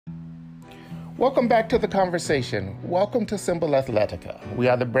Welcome back to the conversation. Welcome to Symbol Athletica. We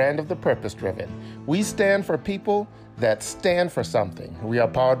are the brand of the purpose-driven. We stand for people that stand for something. We are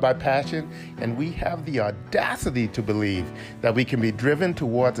powered by passion, and we have the audacity to believe that we can be driven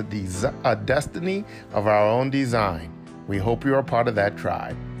towards a destiny of our own design. We hope you are part of that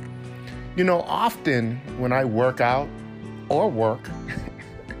tribe. You know, often when I work out or work,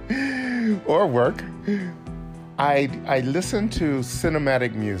 I listen to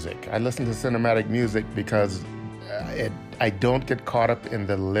cinematic music. I listen to cinematic music because I don't get caught up in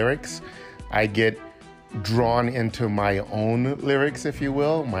the lyrics. I get drawn into my own lyrics, if you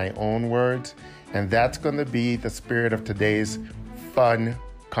will, my own words. And that's going to be the spirit of today's fun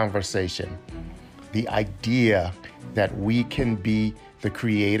conversation. The idea that we can be the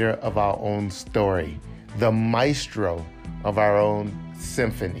creator of our own story, the maestro of our own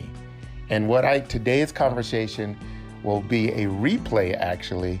symphony. And today's conversation will be a replay,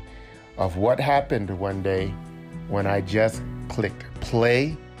 actually, of what happened one day when I just clicked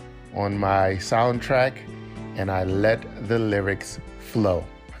play on my soundtrack and I let the lyrics flow.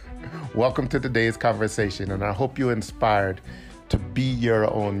 Welcome to today's conversation, and I hope you're inspired to be your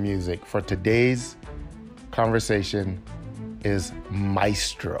own music. For today's conversation is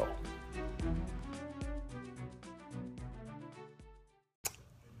Maestro.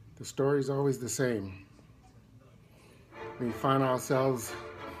 The story is always the same. We find ourselves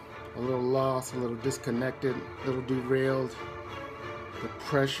a little lost, a little disconnected, a little derailed. The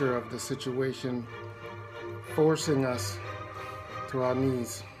pressure of the situation forcing us to our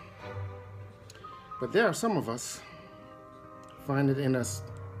knees. But there are some of us find it in us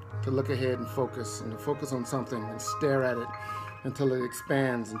to look ahead and to focus on something and stare at it until it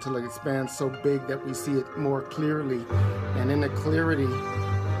expands so big that we see it more clearly. And in the clarity,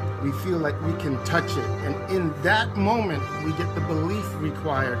 we feel like we can touch it. And in that moment, we get the belief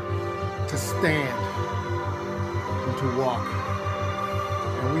required to stand and to walk.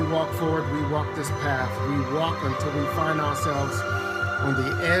 And we walk forward, we walk this path. We walk until we find ourselves on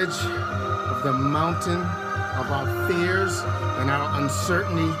the edge of the mountain of our fears and our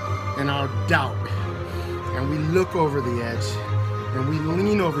uncertainty and our doubt. And we look over the edge and we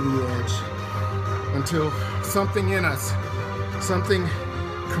lean over the edge until something in us, something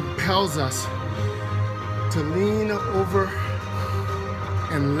compels us to lean over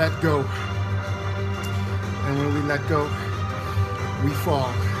and let go. And when we let go, we fall.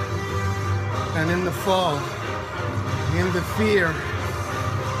 And in the fall, in the fear,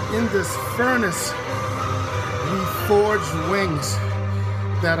 in this furnace, we forge wings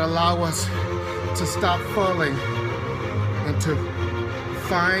that allow us to stop falling and to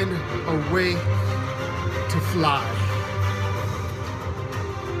find a way to fly.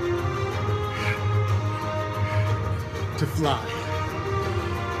 To fly.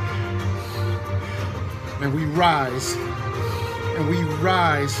 And we rise, and we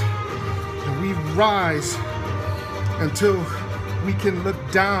rise, and we rise until we can look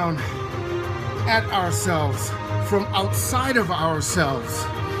down at ourselves from outside of ourselves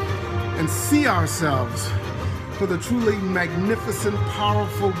and see ourselves for the truly magnificent,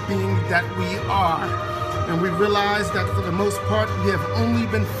 powerful being that we are. And we realize that for the most part, we have only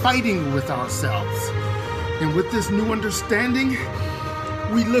been fighting with ourselves. And with this new understanding,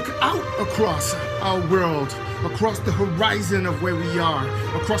 we look out across our world, across the horizon of where we are,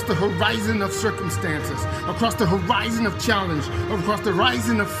 across the horizon of circumstances, across the horizon of challenge, across the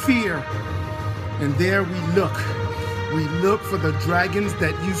horizon of fear. And there we look. We look for the dragons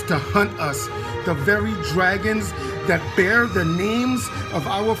that used to hunt us, the very dragons that bear the names of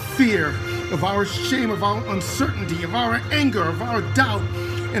our fear, of our shame, of our uncertainty, of our anger, of our doubt.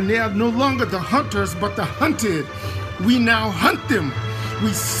 And they are no longer the hunters, but the hunted. We now hunt them.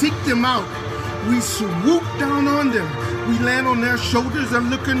 We seek them out. We swoop down on them. We land on their shoulders and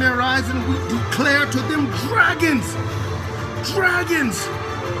look in their eyes, and we declare to them, dragons, dragons,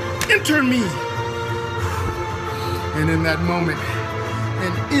 enter me. And in that moment,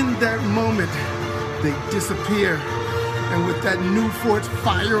 they disappear. And with that new forged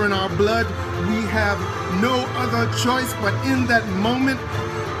fire in our blood, we have no other choice but in that moment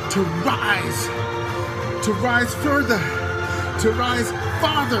to rise further, to rise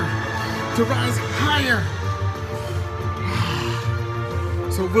farther, to rise higher.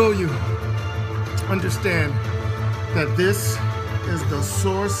 So will you understand that this is the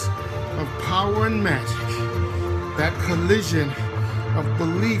source of power and magic, that collision of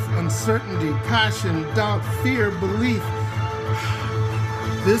belief, uncertainty, passion, doubt, fear, belief.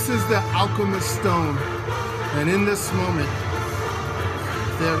 This is the alchemist stone, and in this moment,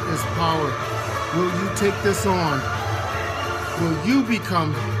 there is power. Will you take this on? Will you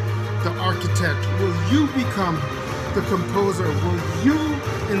become the architect? Will you become the composer? Will you,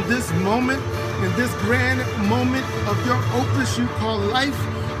 in this moment, in this grand moment of your opus you call life,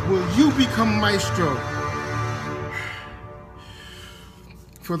 will you become maestro?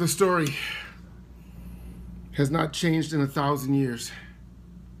 For the story has not changed in 1,000 years,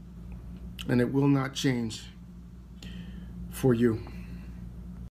 and it will not change for you.